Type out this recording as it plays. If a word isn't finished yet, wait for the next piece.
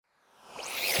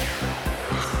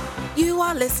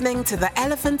are listening to the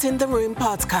Elephant in the Room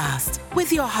podcast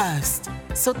with your host,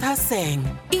 Sudha Singh.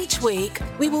 Each week,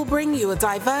 we will bring you a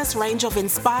diverse range of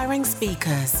inspiring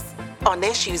speakers on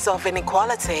issues of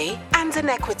inequality and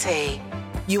inequity.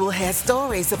 You will hear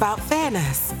stories about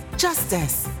fairness,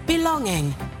 justice,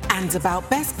 belonging, and about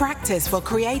best practice for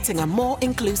creating a more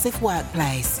inclusive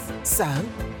workplace. So,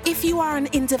 if you are an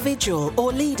individual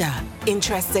or leader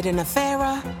interested in a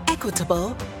fairer,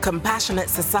 equitable, compassionate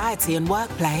society and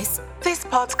workplace, this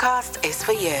podcast is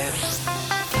for you.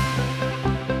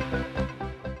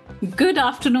 Good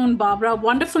afternoon, Barbara.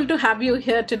 Wonderful to have you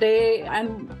here today.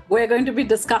 And we're going to be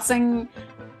discussing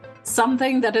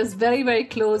something that is very, very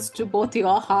close to both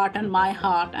your heart and my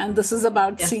heart. And this is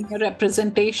about senior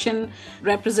representation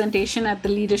at the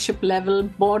leadership level,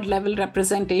 board level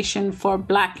representation for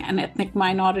Black and ethnic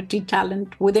minority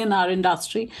talent within our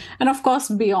industry, and of course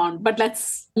beyond. But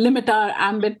let's limit our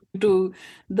ambit to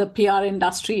the PR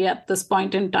industry at this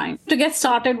point in time. To get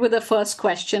started with the first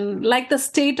question, like the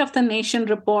State of the Nation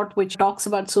report, which talks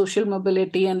about social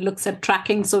mobility and looks at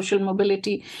tracking social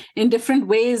mobility in different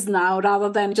ways now, rather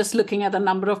than just looking at the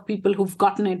number of people who've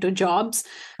gotten into jobs,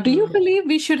 do you believe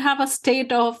we should have a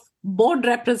state of board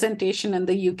representation in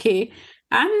the UK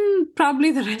and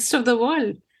probably the rest of the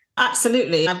world?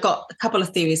 Absolutely. I've got a couple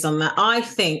of theories on that. I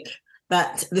think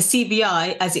that the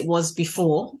CBI, as it was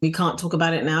before, we can't talk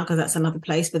about it now because that's another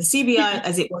place, but the CBI,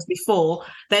 as it was before,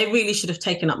 they really should have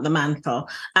taken up the mantle.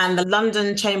 And the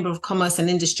London Chamber of Commerce and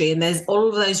Industry, and there's all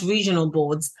of those regional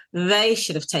boards, they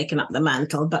should have taken up the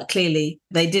mantle, but clearly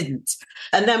they didn't.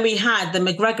 And then we had the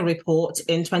McGregor report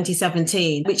in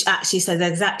 2017, which actually says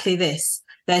exactly this.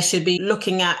 They should be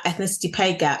looking at ethnicity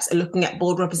pay gaps and looking at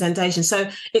board representation. So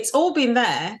it's all been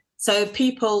there. So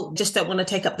people just don't want to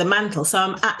take up the mantle. So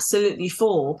I'm absolutely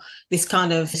for this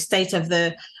kind of state of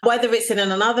the, whether it's in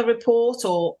another report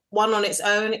or one on its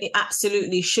own, it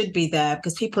absolutely should be there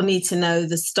because people need to know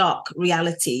the stark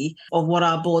reality of what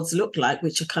our boards look like,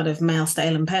 which are kind of male,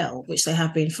 stale and pale, which they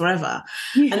have been forever.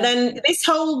 Yeah. And then this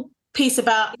whole piece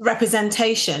about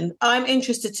representation, I'm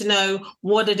interested to know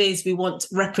what it is we want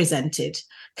represented.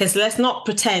 Because let's not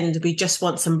pretend we just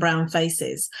want some brown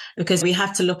faces, because we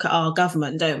have to look at our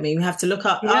government, don't we? We have to look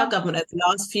at our government over the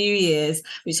last few years,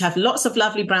 which have lots of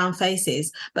lovely brown faces,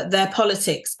 but their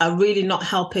politics are really not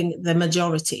helping the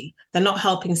majority. They're not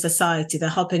helping society. They're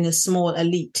helping a small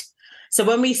elite. So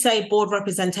when we say board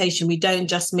representation, we don't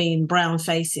just mean brown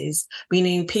faces. We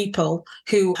mean people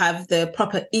who have the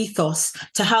proper ethos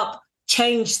to help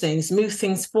change things, move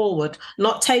things forward,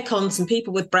 not take on some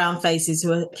people with brown faces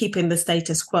who are keeping the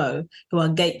status quo, who are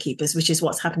gatekeepers, which is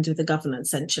what's happened with the government,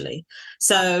 essentially.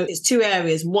 So it's two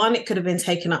areas. One, it could have been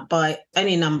taken up by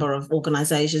any number of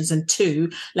organisations. And two,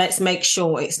 let's make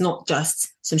sure it's not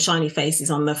just some shiny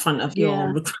faces on the front of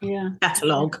your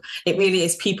catalogue. It really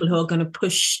is people who are going to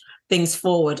push things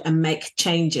forward and make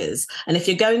changes. And if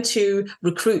you're going to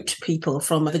recruit people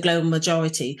from the global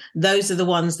majority, those are the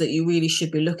ones that you really should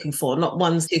be looking for, not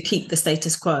ones who keep the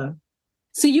status quo.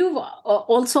 So you've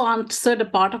also answered a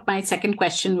part of my second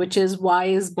question, which is why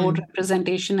is board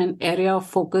representation an area of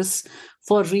focus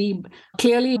for REEB?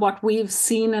 Clearly, what we've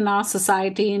seen in our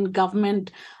society, in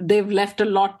government, they've left a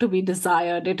lot to be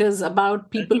desired. It is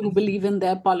about people who believe in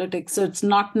their politics. So it's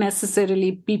not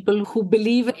necessarily people who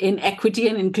believe in equity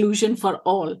and inclusion for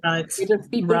all. Right. It is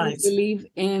people who believe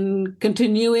in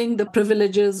continuing the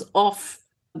privileges of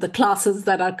the classes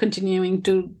that are continuing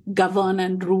to govern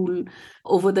and rule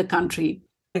over the country.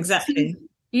 Exactly.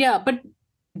 Yeah, but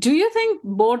do you think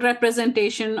board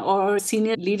representation or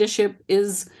senior leadership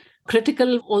is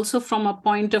critical also from a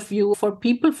point of view for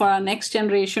people, for our next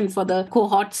generation, for the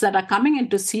cohorts that are coming in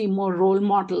to see more role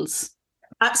models?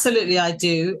 Absolutely, I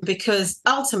do, because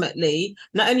ultimately,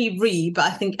 not only REEB, but I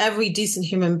think every decent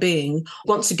human being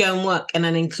wants to go and work in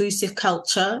an inclusive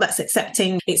culture that's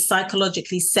accepting, it's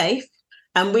psychologically safe.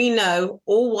 And we know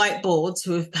all white boards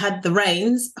who have had the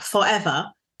reins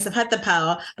forever have had the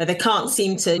power, but they can't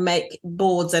seem to make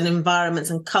boards and environments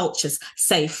and cultures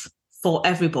safe for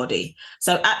everybody.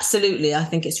 So absolutely, I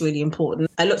think it's really important.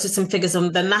 I looked at some figures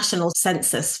on the national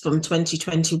census from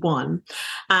 2021,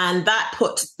 and that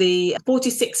put the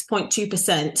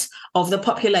 46.2% of the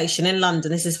population in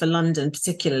London, this is for London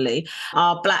particularly,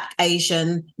 are Black,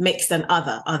 Asian, mixed and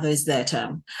other is their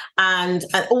term. And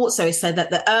also it said that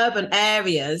the urban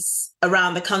areas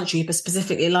around the country, but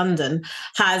specifically London,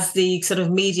 has the sort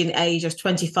of median age of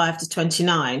 25 to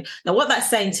 29. Now, what that's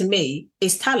saying to me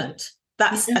is talent.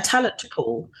 That's a talent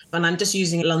pool. And I'm just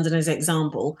using London as an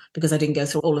example because I didn't go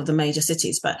through all of the major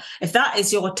cities. But if that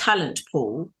is your talent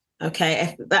pool, okay,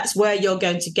 if that's where you're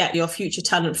going to get your future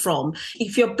talent from,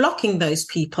 if you're blocking those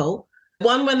people,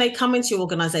 One, when they come into your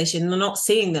organization, they're not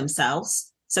seeing themselves.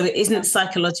 So it isn't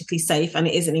psychologically safe and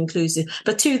it isn't inclusive.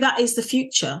 But two, that is the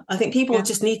future. I think people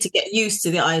just need to get used to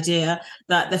the idea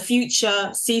that the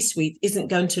future C-suite isn't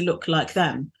going to look like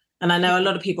them. And I know a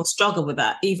lot of people struggle with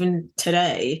that. Even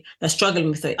today, they're struggling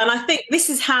with it. And I think this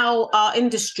is how our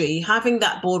industry, having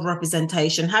that board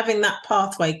representation, having that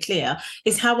pathway clear,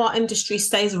 is how our industry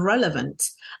stays relevant.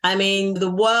 I mean,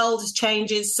 the world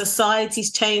changes, society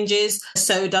changes,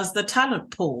 so does the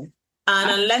talent pool.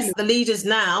 And unless the leaders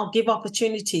now give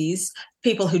opportunities,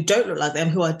 people who don't look like them,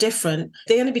 who are different,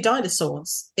 they're going to be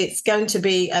dinosaurs. It's going to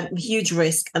be a huge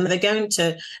risk, and they're going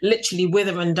to literally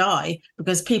wither and die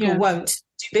because people won't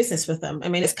do business with them. I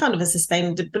mean, it's kind of a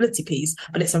sustainability piece,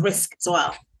 but it's a risk as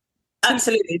well.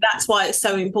 Absolutely. That's why it's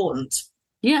so important.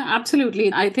 Yeah,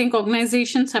 absolutely. I think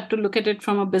organizations have to look at it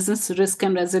from a business risk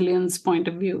and resilience point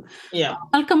of view. Yeah.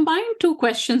 I'll combine two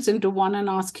questions into one and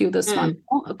ask you this one.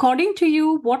 According to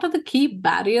you, what are the key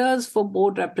barriers for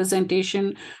board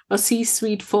representation or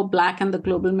C-suite for Black and the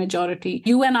global majority?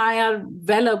 You and I are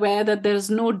well aware that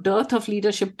there's no dearth of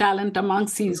leadership talent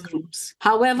amongst these groups.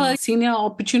 However, senior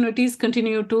opportunities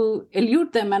continue to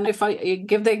elude them. And if I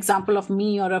give the example of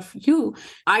me or of you,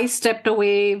 I stepped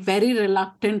away very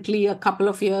reluctantly a couple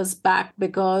of years back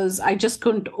because I just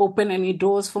couldn't open any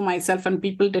doors for myself and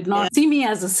people did not see me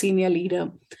as a senior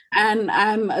leader. And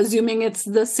I'm assuming it's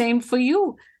the same for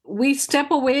you. We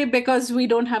step away because we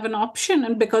don't have an option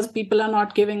and because people are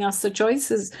not giving us the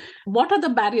choices. What are the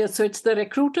barriers? So it's the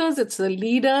recruiters, it's the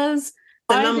leaders.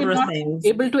 A number of things.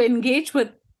 Able to engage with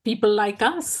people like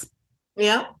us.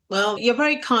 Yeah, well, you're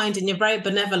very kind and you're very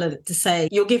benevolent to say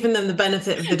you're giving them the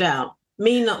benefit of the doubt.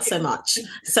 Me, not so much.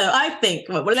 So I think,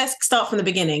 well, let's start from the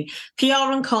beginning. PR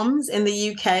and comms in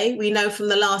the UK, we know from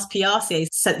the last PRCA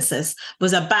census,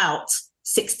 was about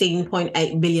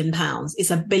 £16.8 billion.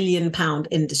 It's £1 billion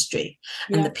industry.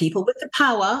 And the people with the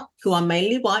power, who are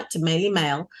mainly white and mainly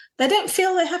male, they don't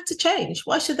feel they have to change.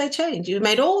 Why should they change? We've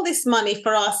made all this money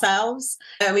for ourselves.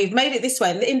 We've made it this way.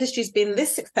 And the industry's been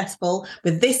this successful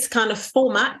with this kind of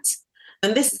format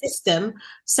and this system.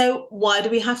 So why do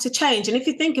we have to change? And if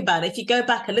you think about it, if you go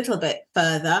back a little bit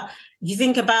further, you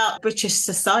think about British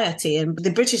society and the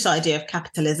British idea of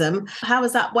capitalism. How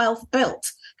was that wealth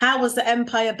built? How was the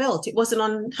empire built? It wasn't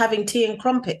on having tea and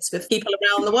crumpets with people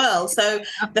around the world. So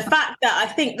the fact that I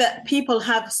think that people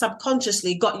have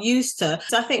subconsciously got used to,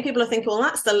 so I think people are thinking, well,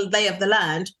 that's the lay of the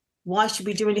land. Why should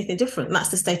we do anything different? That's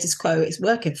the status quo. It's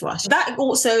working for us. That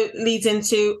also leads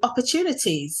into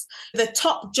opportunities. The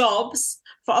top jobs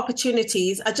for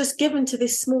opportunities are just given to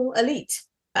this small elite.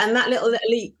 And that little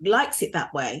elite likes it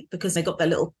that way because they got their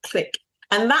little clique.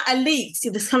 And that elite, see,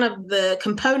 this kind of the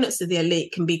components of the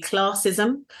elite can be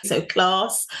classism. So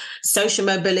class, social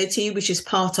mobility, which is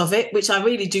part of it, which I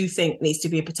really do think needs to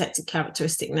be a protected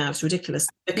characteristic now. It's ridiculous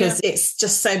because it's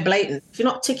just so blatant. If you're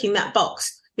not ticking that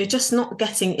box, you're just not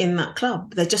getting in that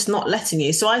club. They're just not letting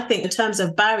you. So I think in terms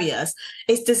of barriers,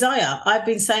 it's desire. I've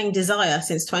been saying desire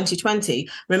since 2020.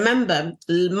 Remember,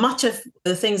 much of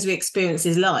the things we experience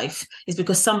in life is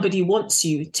because somebody wants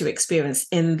you to experience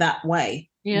in that way.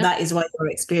 Yeah. That is why you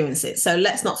experience it. So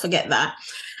let's not forget that.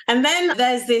 And then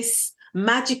there's this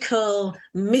magical,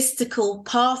 mystical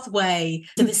pathway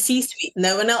to the C-suite.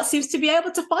 No one else seems to be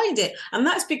able to find it. And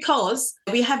that's because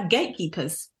we have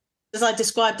gatekeepers. As I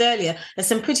described earlier, there's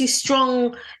some pretty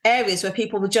strong areas where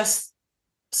people will just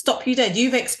stop you dead.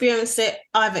 You've experienced it.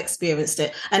 I've experienced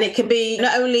it. And it can be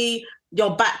not only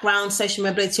your background, social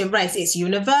mobility and race, it's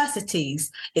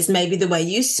universities. It's maybe the way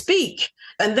you speak.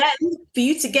 And then for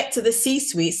you to get to the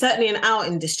C-suite, certainly in our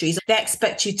industries, they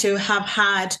expect you to have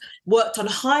had worked on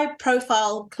high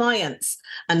profile clients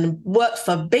and worked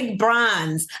for big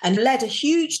brands and led a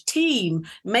huge team,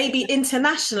 maybe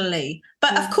internationally.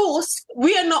 But of course,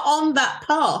 we are not on that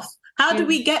path. How do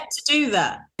we get to do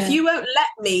that? If you won't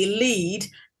let me lead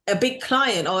a big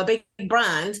client or a big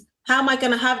brand, how am I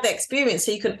going to have the experience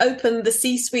so you can open the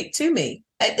C-suite to me?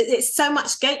 It's so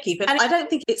much gatekeeping. And I don't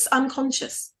think it's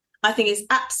unconscious. I think it's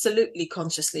absolutely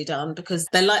consciously done because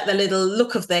they like the little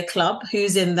look of their club,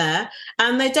 who's in there,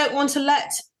 and they don't want to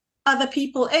let other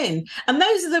people in. And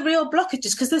those are the real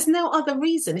blockages because there's no other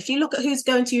reason. If you look at who's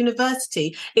going to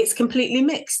university, it's completely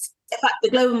mixed. In fact, the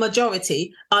global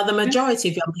majority are the majority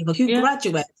of young people who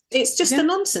graduate. It's just a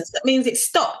nonsense. That means it's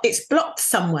stopped. It's blocked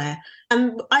somewhere.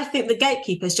 And I think the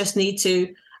gatekeepers just need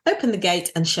to open the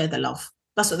gate and share the love.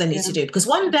 That's what they need to do. Because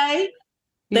one day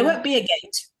there won't be a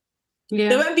gate. Yeah.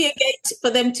 There won't be a gate for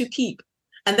them to keep.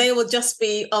 And they will just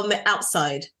be on the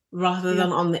outside rather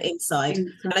than on the inside.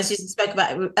 And as you spoke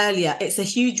about earlier, it's a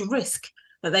huge risk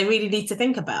that they really need to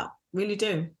think about. Really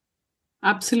do.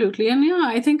 Absolutely. And yeah,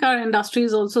 I think our industry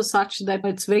is also such that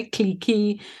it's very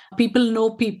cliquey. People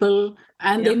know people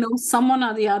and they Yep. know someone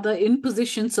or the other in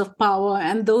positions of power,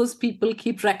 and those people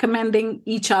keep recommending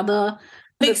each other.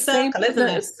 Big The same circle, isn't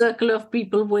it? circle of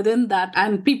people within that,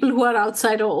 and people who are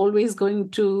outside are always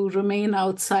going to remain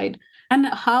outside. And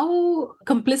how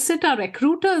complicit are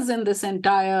recruiters in this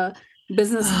entire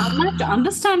business? How much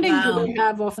understanding do Wow. they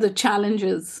have of the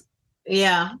challenges?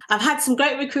 Yeah, I've had some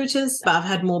great recruiters, but I've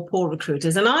had more poor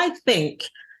recruiters. And I think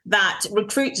that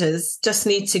recruiters just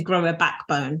need to grow a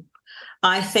backbone.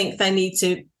 I think they need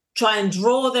to try and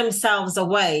draw themselves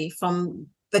away from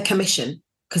the commission,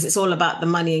 because it's all about the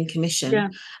money and commission. Yeah.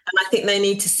 And I think they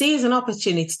need to seize an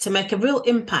opportunity to make a real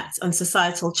impact on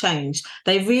societal change.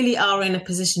 They really are in a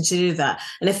position to do that.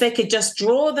 And if they could just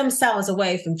draw themselves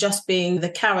away from just being the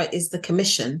carrot is the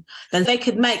commission, then they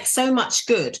could make so much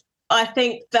good. I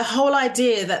think the whole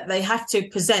idea that they have to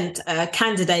present a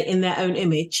candidate in their own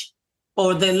image,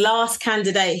 or the last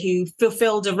candidate who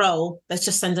fulfilled a role, let's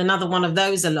just send another one of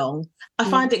those along. I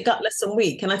find it gutless and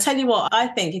weak. And I tell you what, I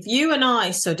think if you and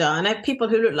I, Sudha, and I know people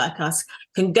who look like us,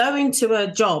 can go into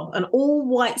a job, an all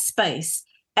white space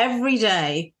every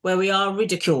day where we are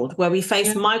ridiculed, where we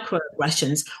face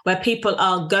microaggressions, where people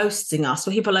are ghosting us,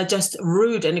 where people are just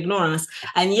rude and ignoring us.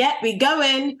 And yet we go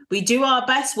in, we do our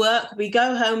best work, we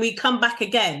go home, we come back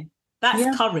again.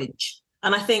 That's courage.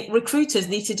 And I think recruiters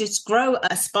need to just grow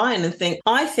a spine and think,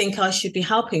 I think I should be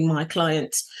helping my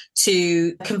client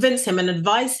to convince him and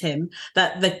advise him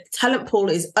that the talent pool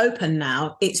is open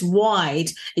now. It's wide.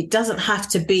 It doesn't have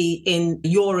to be in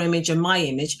your image and my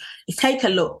image. You take a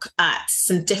look at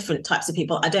some different types of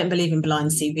people. I don't believe in blind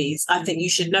CVs. I think you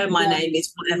should know my name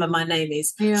is whatever my name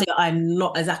is. So I'm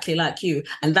not exactly like you.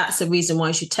 And that's the reason why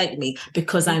you should take me,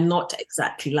 because I'm not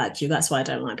exactly like you. That's why I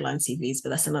don't like blind CVs, but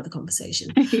that's another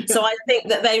conversation. So I think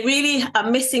that they really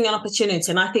are missing an opportunity.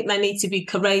 And I think they need to be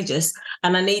courageous.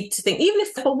 And I need to think, even if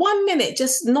for 1 minute,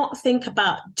 just not think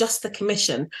about just the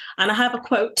commission. And I have a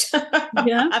quote.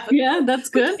 That's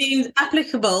good. Which seems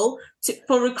applicable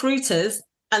for recruiters.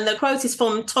 And the quote is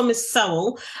from Thomas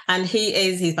Sowell. And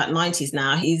he's about 90s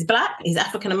now. He's Black, he's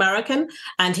African-American,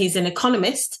 and he's an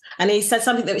economist. And he said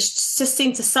something that just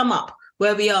seemed to sum up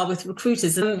where we are with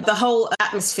recruiters and the whole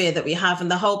atmosphere that we have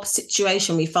and the whole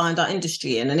situation we find our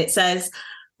industry in. And it says,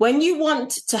 when you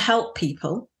want to help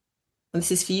people, and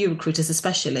this is for you recruiters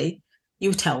especially,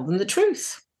 you tell them the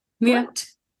truth. Yeah. Right?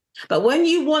 But when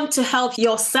you want to help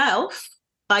yourself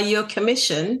by your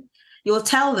commission, you'll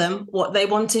tell them what they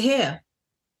want to hear.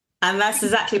 And that's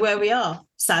exactly where we are,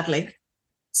 sadly.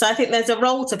 So I think there's a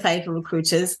role to play for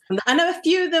recruiters. I know a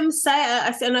few of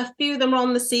them are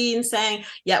on the scene saying,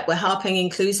 yeah, we're helping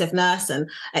inclusiveness and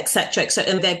et cetera,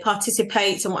 and they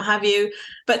participate and what have you.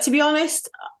 But to be honest,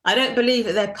 I don't believe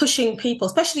that they're pushing people,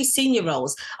 especially senior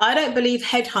roles. I don't believe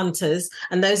headhunters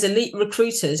and those elite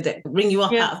recruiters that ring you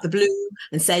up out of the blue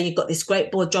and say you've got this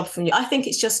great board job from you. I think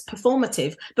it's just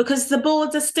performative, because the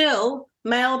boards are still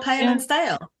male, pale and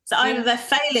stale. So either they're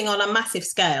failing on a massive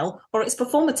scale or it's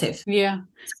performative. Yeah.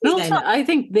 And also, I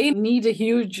think they need a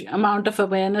huge amount of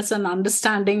awareness and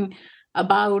understanding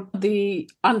about the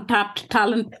untapped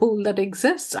talent pool that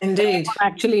exists. Indeed.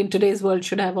 Actually, in today's world,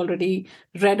 should have already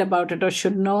read about it or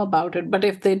should know about it. But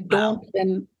if they don't,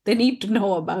 then they need to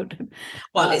know about it.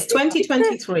 Well, it's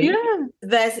 2023.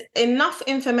 There's enough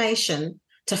information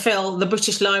to fill the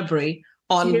British Library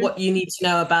on what you need to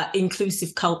know about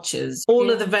inclusive cultures, all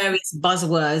of the various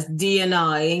buzzwords, D&I,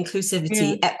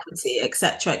 inclusivity, equity, et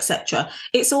cetera,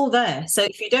 it's all there. So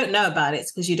if you don't know about it,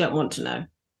 it's because you don't want to know.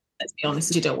 Let's be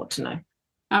honest, you don't want to know.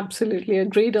 Absolutely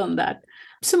agreed on that.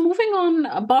 So moving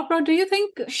on, Barbara, do you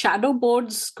think shadow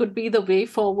boards could be the way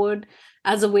forward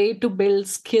as a way to build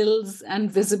skills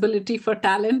and visibility for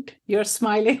talent? You're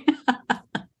smiling.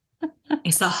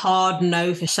 It's a hard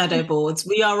no for shadow boards.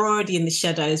 We are already in the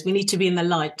shadows. We need to be in the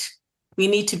light. We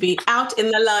need to be out in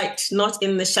the light, not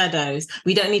in the shadows.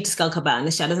 We don't need to skulk about in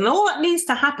the shadows. And all that needs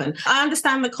to happen, I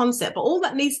understand the concept, but all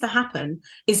that needs to happen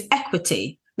is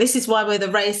equity. This is why we're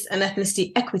the Race and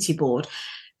Ethnicity Equity Board.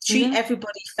 Treat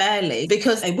everybody fairly,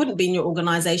 because they wouldn't be in your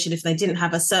organisation if they didn't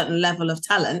have a certain level of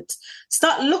talent.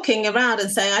 Start looking around and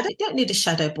saying, I don't need a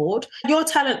shadow board. Your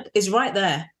talent is right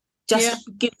there. Just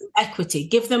give them equity,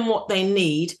 give them what they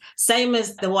need. Same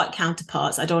as the white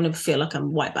counterparts. I don't want to feel like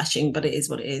I'm white bashing, but it is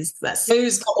what it is. That's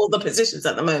who's got all the positions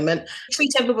at the moment.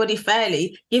 Treat everybody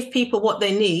fairly, give people what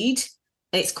they need.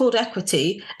 It's called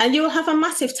equity, and you'll have a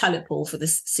massive talent pool for the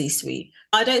C-suite.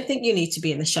 I don't think you need to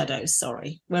be in the shadows.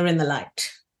 Sorry, we're in the light.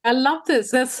 I love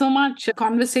this. There's so much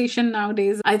conversation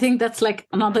nowadays. I think that's like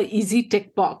another easy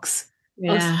tick box.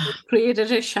 Yeah.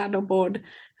 Created a shadow board.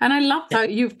 And I love how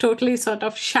you've totally sort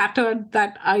of shattered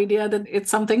that idea that it's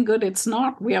something good. It's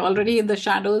not. We are already in the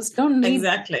shadows. Don't need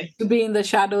Exactly. to be in the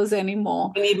shadows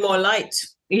anymore. We need more light.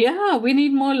 Yeah, we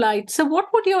need more light. So what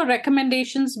would your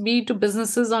recommendations be to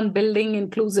businesses on building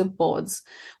inclusive boards?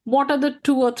 What are the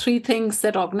 2 or 3 things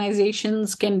that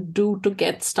organizations can do to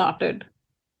get started?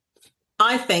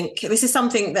 I think this is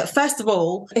something that, first of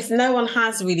all, if no one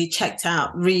has really checked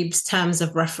out REEB's terms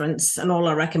of reference and all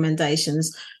our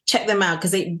recommendations, check them out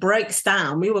because it breaks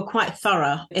down. We were quite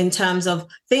thorough in terms of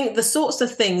the sorts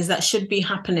of things that should be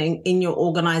happening in your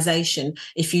organization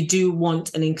if you do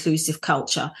want an inclusive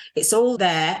culture. It's all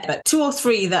there, but 2 or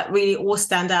 3 that really all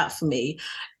stand out for me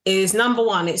is number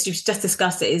one, you've just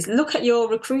discussed it, is look at your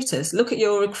recruiters, look at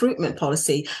your recruitment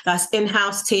policy. That's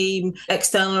in-house team,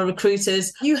 external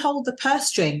recruiters. You hold the purse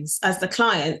strings as the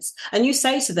client and you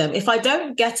say to them, if I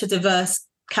don't get a diverse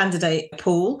candidate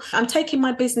pool, I'm taking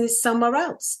my business somewhere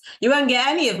else. You won't get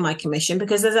any of my commission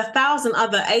because there's 1,000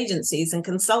 other agencies and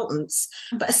consultants,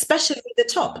 but especially at the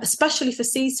top, especially for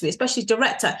C-suite, especially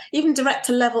director, even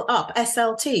director level up,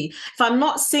 SLT. If I'm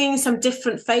not seeing some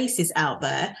different faces out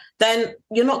there, then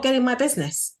you're not getting my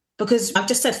business. Because I've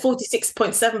just said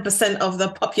 46.7% of the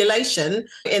population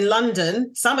in London,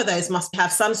 some of those must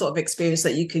have some sort of experience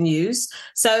that you can use.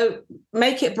 So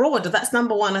make it broader. That's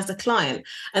number one as a client.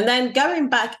 And then going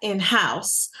back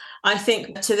in-house, I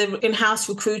think to the in-house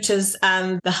recruiters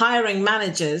and the hiring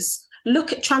managers,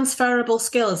 look at transferable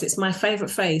skills. It's my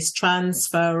favorite phrase,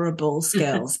 transferable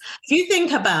skills. If you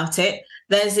think about it,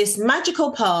 there's this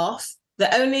magical path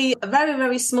that only a very,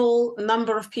 very small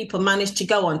number of people manage to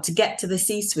go on to get to the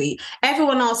C-suite.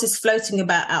 Everyone else is floating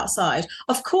about outside.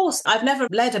 Of course, I've never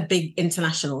led a big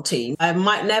international team. I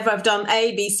might never have done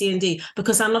A, B, C, and D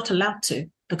because I'm not allowed to,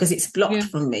 because it's blocked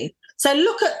from me. So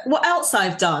look at what else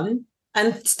I've done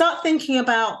and start thinking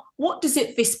about what does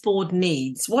it this board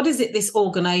needs? What is it this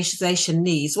organization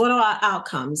needs? What are our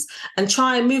outcomes? And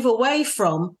try and move away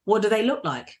from what do they look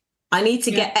like? I need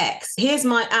to get X. Here's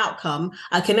my outcome.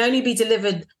 I can only be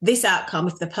delivered this outcome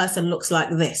if the person looks like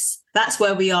this. That's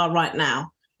where we are right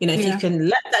now. You know, if you can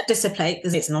let that dissipate,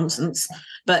 because it's nonsense,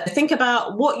 but think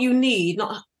about what you need,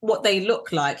 not what they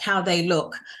look like, how they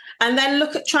look. And then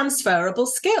look at transferable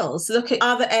skills. Look at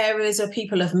other areas where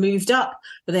people have moved up,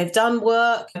 where they've done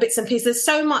work, bits and pieces. There's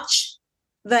so much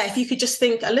there. If you could just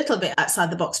think a little bit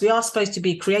outside the box, we are supposed to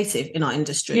be creative in our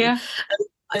industry. Yeah.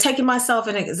 Taking myself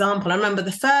an example, I remember the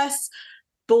first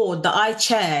board that I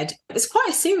chaired, it was quite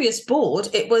a serious board.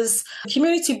 It was a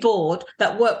community board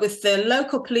that worked with the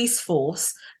local police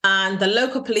force and the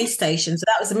local police stations. So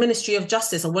that was the Ministry of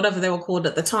Justice or whatever they were called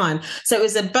at the time. So it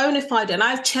was a bona fide, and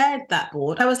I chaired that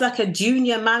board. I was like a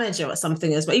junior manager or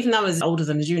something as well, even though I was older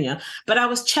than a junior, but I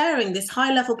was chairing this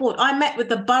high level board. I met with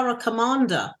the borough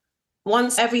commander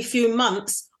once every few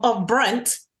months of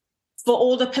Brent for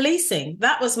all the policing.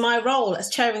 That was my role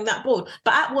as chairing that board.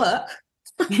 But at work,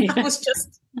 I was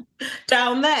just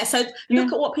down there. So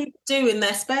look at what people do in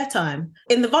their spare time.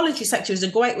 In the voluntary sector is a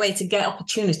great way to get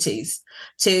opportunities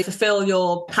to fulfill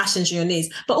your passions and your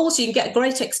needs, but also you can get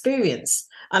great experience.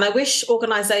 And I wish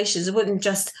organisations wouldn't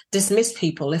just dismiss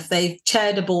people if they've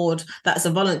chaired a board that's a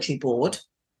voluntary board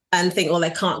and think, well, they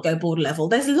can't go board level.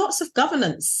 There's lots of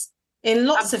governance in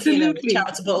lots of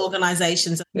charitable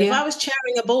organisations. If I was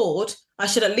chairing a board, I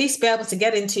should at least be able to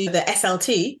get into the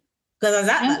SLT because I was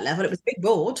at that level. It was a big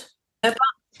board. But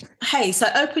hey, so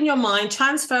open your mind,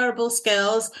 transferable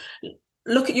skills,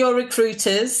 look at your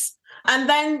recruiters, and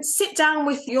then sit down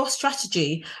with your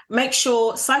strategy. Make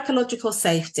sure psychological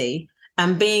safety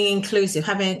and being inclusive,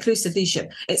 having inclusive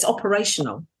leadership, it's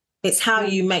operational. It's how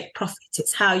you make profit.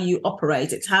 It's how you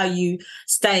operate. It's how you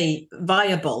stay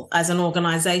viable as an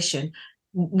organization.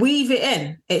 Weave it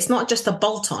in. It's not just a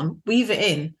bolt on. Weave it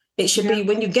in. It should be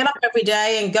when you get up every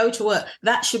day and go to work,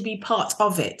 that should be part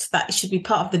of it. That should be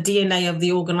part of the DNA of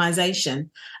the organization.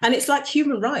 And it's like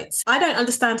human rights. I don't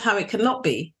understand how it cannot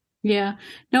be. Yeah.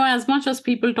 No, as much as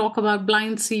people talk about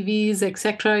blind CVs,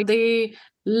 etc., they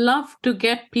love to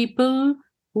get people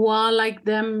who are like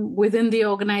them within the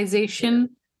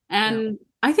organization. And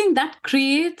I think that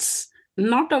creates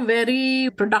not a very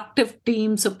productive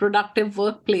teams or productive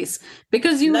workplace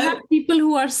because you have people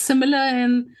who are similar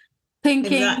in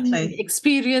thinking,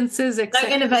 experiences, etc.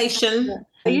 No innovation.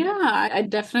 Yeah, I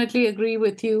definitely agree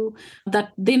with you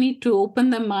that they need to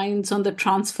open their minds on the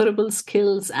transferable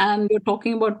skills. And you're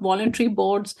talking about voluntary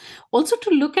boards, also to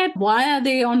look at why are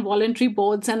they on voluntary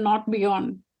boards and not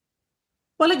beyond.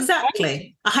 Well,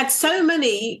 exactly. I had so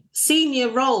many senior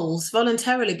roles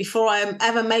voluntarily before I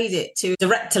ever made it to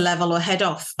director level or head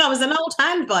off. I was an old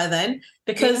hand by then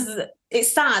because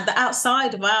it's sad that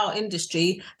outside of our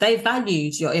industry, they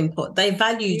valued your input, they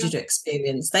valued your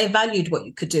experience, they valued what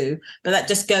you could do. But that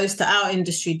just goes to our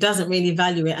industry, doesn't really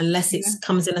value it unless it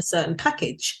comes in a certain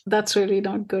package. That's really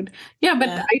not good. Yeah, but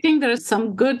I think there are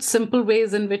some good, simple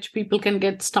ways in which people can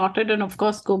get started. And of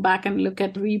course, go back and look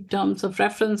at REEB terms of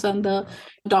reference and the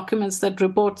documents, that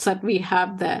reports that we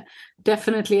have there,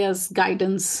 definitely as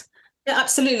guidance. Yeah,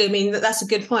 absolutely. I mean, that's a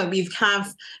good point. We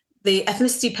have the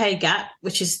ethnicity pay gap,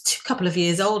 which is a couple of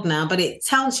years old now, but it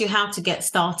tells you how to get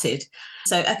started.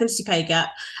 So ethnicity pay gap,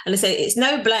 and I say it's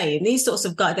no blame. These sorts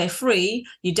of guides, they're free.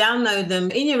 You download them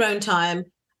in your own time,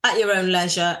 at your own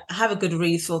leisure, have a good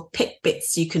read for, pick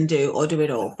bits you can do or do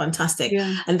it all. Fantastic.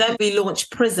 Yeah. And then we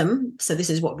launched Prism. So this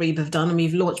is what REEB have done. And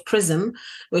we've launched Prism,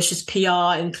 which is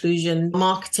PR, inclusion,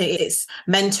 marketing, it's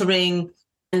mentoring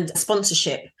and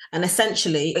sponsorship. And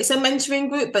essentially it's a mentoring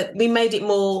group, but we made it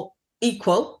more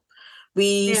equal.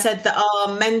 We said that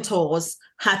our mentors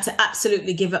had to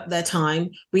absolutely give up their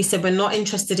time. We said, we're not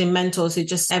interested in mentors who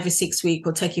just every 6 weeks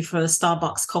will take you for a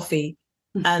Starbucks coffee.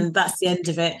 And that's the end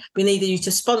of it. We need you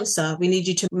to sponsor. We need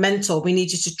you to mentor. We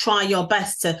need you to try your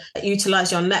best to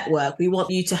utilize your network. We want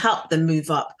you to help them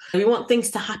move up. We want things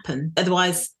to happen.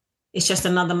 Otherwise, it's just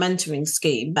another mentoring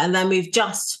scheme. And then we've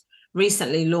just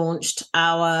recently launched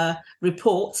our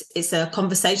report. It's a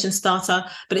conversation starter,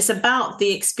 but it's about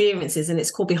the experiences, and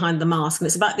it's called Behind the Mask. And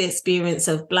it's about the experience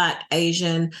of Black,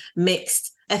 Asian,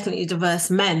 mixed, ethnically diverse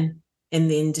men in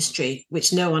the industry,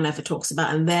 which no one ever talks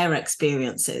about, and their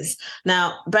experiences.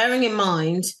 Now, bearing in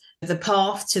mind, the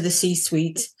path to the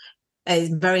C-suite is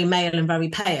very male and very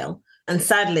pale. And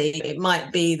sadly, it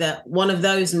might be that one of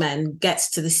those men gets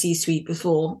to the C-suite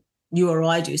before you or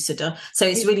I do, Sudha. So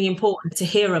it's really important to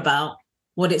hear about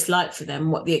what it's like for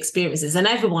them, what the experience is. And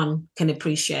everyone can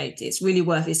appreciate. It's really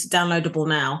worth it. It's downloadable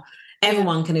now.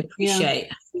 Everyone can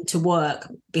appreciate having to work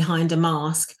behind a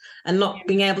mask and not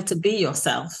being able to be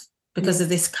yourself because of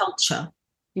this culture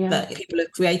that people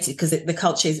have created, because the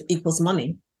culture equals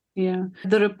money. Yeah.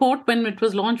 The report, when it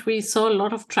was launched, we saw a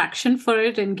lot of traction for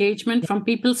it, engagement from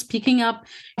people speaking up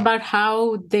about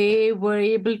how they were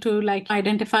able to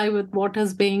identify with what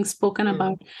is being spoken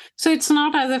about. So it's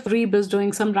not as if REEB is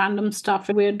doing some random stuff.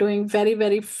 We're doing very,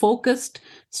 very focused,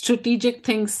 strategic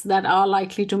things that are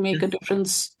likely to make a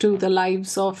difference to the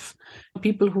lives of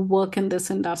people who work in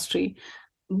this industry.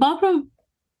 Barbara,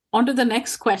 on to the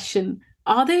next question.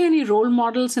 Are there any role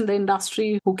models in the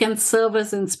industry who can serve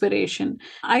as inspiration?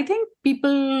 I think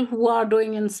people who are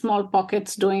doing in small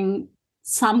pockets, doing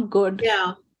some good.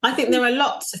 Yeah, I think there are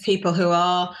lots of people who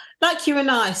are like you and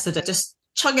I, sort of just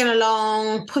chugging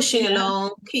along, pushing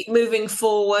along, keep moving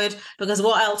forward, because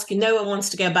what else? No one wants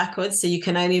to go backwards, so you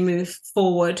can only move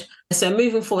forward. So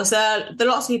moving forward. So there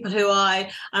are lots of people who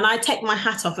I take my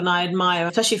hat off and I admire,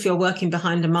 especially if you're working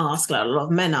behind a mask, like a lot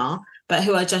of men are, but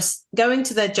who are just going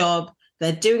to their job.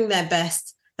 They're doing their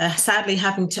best. They're sadly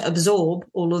having to absorb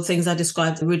all of the things I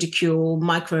described, ridicule,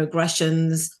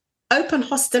 microaggressions, open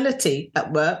hostility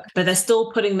at work, but they're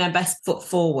still putting their best foot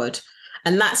forward.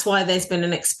 And that's why there's been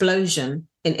an explosion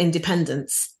in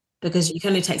independence, because you can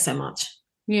only take so much.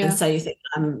 Yeah. And so you think,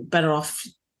 I'm better off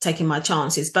taking my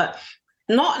chances. But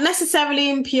not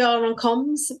necessarily in PR and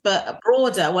comms, but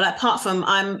broader. Well, apart from,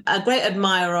 I'm a great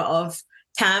admirer of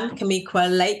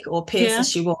Kamikwa Lake, or Pierce as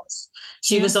she was.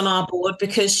 She was on our board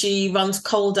because she runs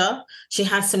Calder. She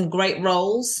had some great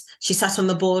roles. She sat on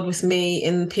the board with me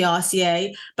in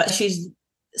PRCA, but she's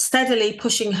steadily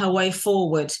pushing her way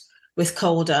forward with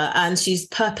Calder, and she's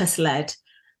purpose-led.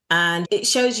 And it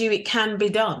shows you it can be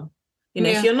done. You know,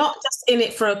 if you're not just in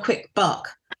it for a quick buck,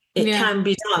 it can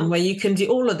be done, where you can do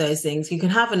all of those things. You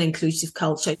can have an inclusive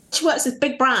culture. She works with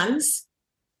big brands,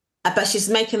 but she's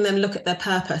making them look at their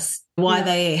purpose, why how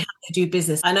they do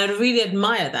business. And I really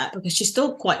admire that, because she's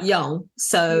still quite young.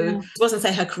 So it wasn't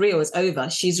say her career was over.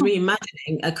 She's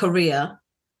reimagining a career.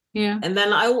 Yeah. And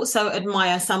then I also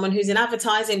admire someone who's in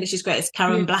advertising, which is great. It's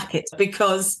Karen Blackett,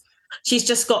 because she's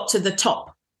just got to the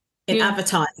top in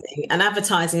advertising, and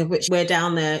advertising, of which we're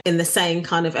down there in the same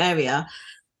kind of area.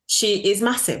 She is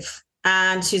massive,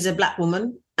 and she's a Black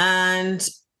woman, and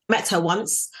met her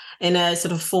once in a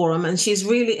sort of forum, and she's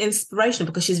really inspirational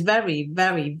because she's very,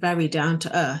 very, very down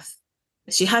to earth.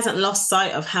 She hasn't lost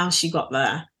sight of how she got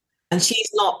there, and she's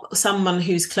not someone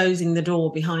who's closing the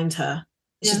door behind her.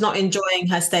 She's not enjoying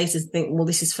her status and think, well,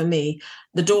 this is for me.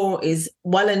 The door is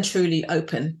well and truly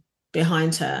open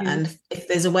behind her. And if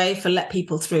there's a way for let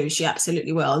people through, she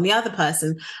absolutely will. And the other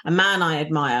person, a man I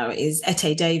admire, is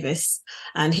Ete Davis,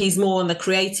 and he's more on the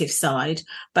creative side.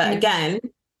 But again,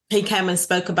 he came and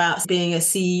spoke about being a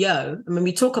CEO. I mean,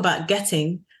 we talk about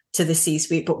getting to the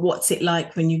C-suite, but what's it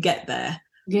like when you get there?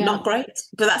 not great.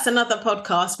 But that's another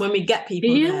podcast when we get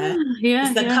people there.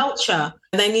 It's the culture.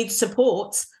 They need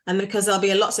support. And because there'll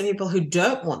be lots of people who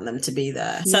don't want them to be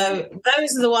there. So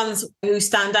those are the ones who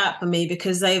stand out for me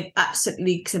because they've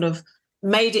absolutely sort of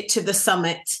made it to the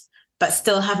summit, but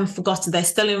still haven't forgotten. They're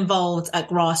still involved at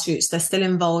grassroots. They're still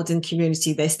involved in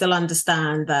community. They still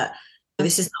understand that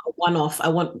this is not a one-off. I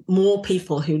want more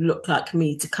people who look like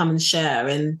me to come and share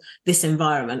in this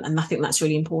environment. And I think that's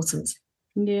really important.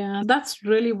 Yeah, that's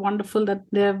really wonderful that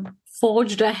they've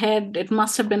forged ahead. It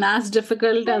must have been as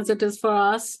difficult as it is for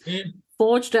us.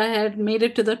 Forged ahead, made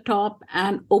it to the top,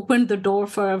 and opened the door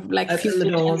for like future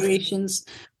generations,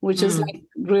 which is like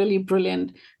really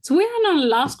brilliant. So we're on our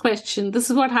last question.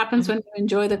 This is what happens when you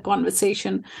enjoy the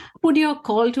conversation. What would your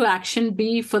call to action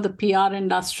be for the PR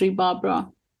industry, Barbara?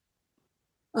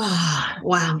 Oh,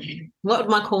 wow. What would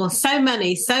my call? So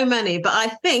many. But I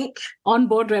think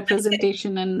on-board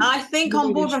representation and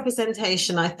on-board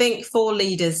representation, I think for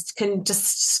leaders can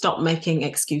just stop making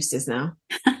excuses now.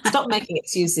 Stop making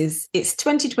excuses. It's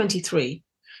 2023.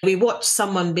 We watched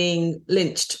someone being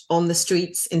lynched on the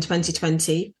streets in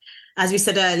 2020. As we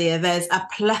said earlier, there's a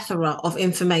plethora of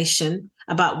information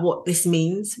about what this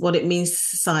means, what it means to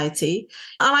society.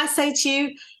 And I say to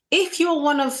you, if you're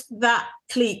one of that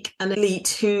clique and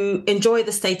elite who enjoy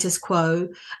the status quo,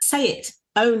 say it,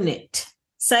 own it.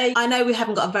 Say, I know we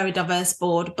haven't got a very diverse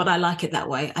board, but I like it that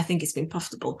way. I think it's been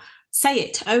profitable. Say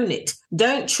it, own it.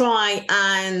 Don't try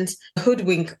and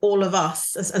hoodwink all of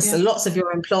us, as lots of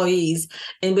your employees,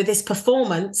 and with this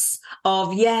performance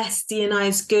of, yes, D&I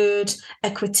is good,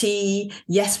 equity,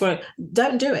 yes,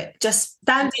 don't do it. Just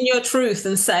stand in your truth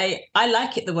and say, I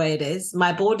like it the way it is.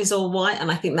 My board is all white,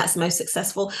 and I think that's most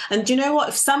successful. And do you know what?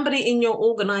 If somebody in your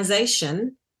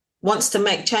organization wants to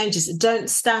make changes, don't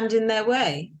stand in their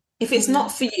way. If it's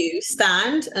not for you,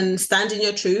 stand in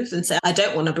your truth and say, I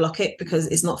don't want to block it because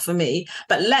it's not for me.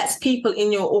 But let people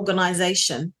in your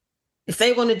organization, if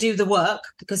they want to do the work,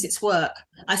 because it's work,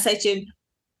 I say to you,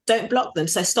 don't block them.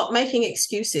 So stop making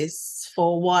excuses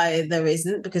for why there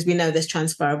isn't, because we know there's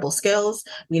transferable skills.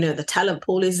 We know the talent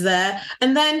pool is there.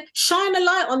 And then shine a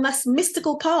light on this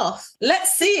mystical path.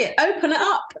 Let's see it. Open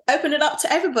it up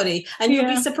to everybody. And you'll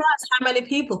be surprised how many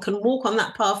people can walk on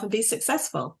that path and be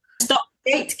successful. Stop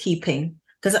gatekeeping,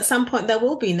 because at some point there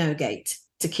will be no gate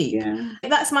to keep.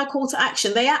 That's my call to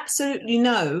action. They absolutely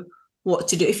know what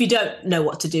to do. If you don't know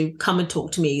what to do, come and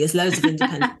talk to me. There's loads of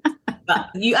independent but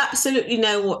you absolutely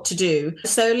know what to do.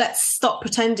 So let's stop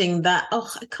pretending that,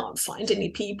 I can't find any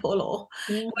people, or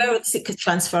where are the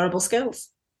transferable skills.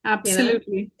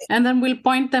 Absolutely. You know? And then we'll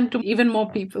point them to even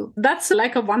more people. That's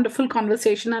like a wonderful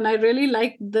conversation. And I really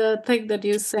like the thing that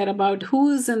you said about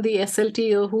who's in the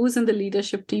SLT or who's in the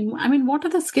leadership team. I mean, what are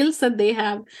the skills that they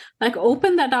have? Like,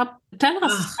 open that up. Tell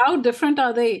us, how different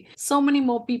are they? So many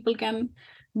more people can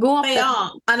go up. They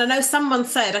are. And I know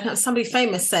somebody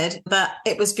famous said that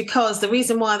it was because the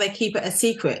reason why they keep it a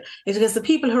secret is because the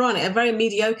people who are on it are very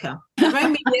mediocre. They're very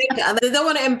mediocre, and they don't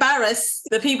want to embarrass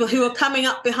the people who are coming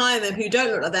up behind them, who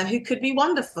don't look like them, who could be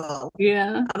wonderful.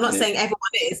 Yeah. I'm not saying everyone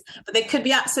is, but they could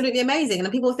be absolutely amazing. And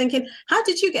people are thinking, how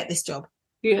did you get this job?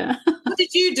 Yeah. What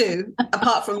did you do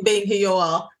apart from being who you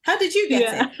are? How did you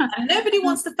get it? And nobody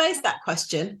wants to face that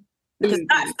question, because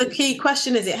that's the key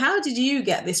question, is it? How did you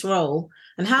get this role?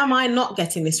 And how am I not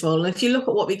getting this role? And if you look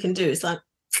at what we can do, it's like,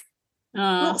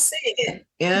 not seeing it.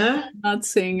 Yeah. Not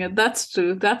seeing it. That's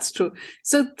true.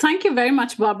 So thank you very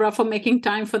much, Barbara, for making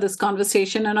time for this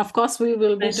conversation. And of course, we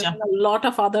will be doing a lot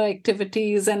of other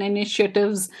activities and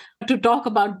initiatives to talk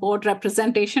about board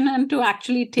representation and to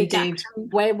actually take action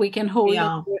where we can hold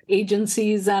our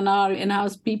agencies and our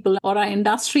in-house people or our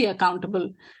industry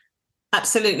accountable.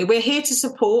 Absolutely. We're here to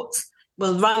support.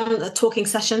 We'll run talking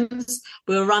sessions.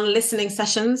 We'll run listening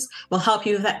sessions. We'll help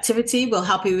you with activity. We'll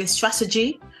help you with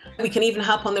strategy. We can even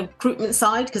help on the recruitment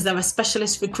side, because there are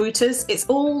specialist recruiters. It's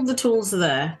all the tools are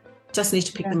there. Just need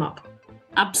to pick them up.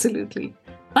 Absolutely.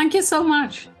 Thank you so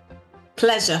much.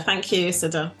 Pleasure. Thank you,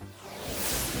 Sudha.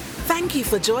 Thank you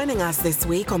for joining us this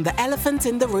week on the Elephant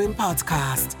in the Room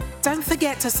podcast. Don't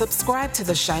forget to subscribe to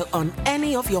the show on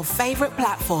any of your favorite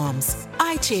platforms: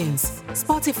 iTunes,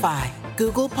 Spotify,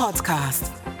 Google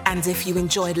Podcast. And if you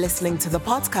enjoyed listening to the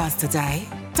podcast today,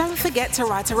 don't forget to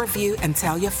write a review and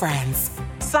tell your friends.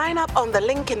 Sign up on the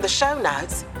link in the show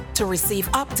notes to receive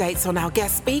updates on our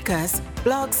guest speakers,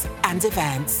 blogs, and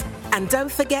events. And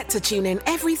don't forget to tune in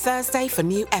every Thursday for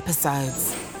new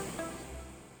episodes.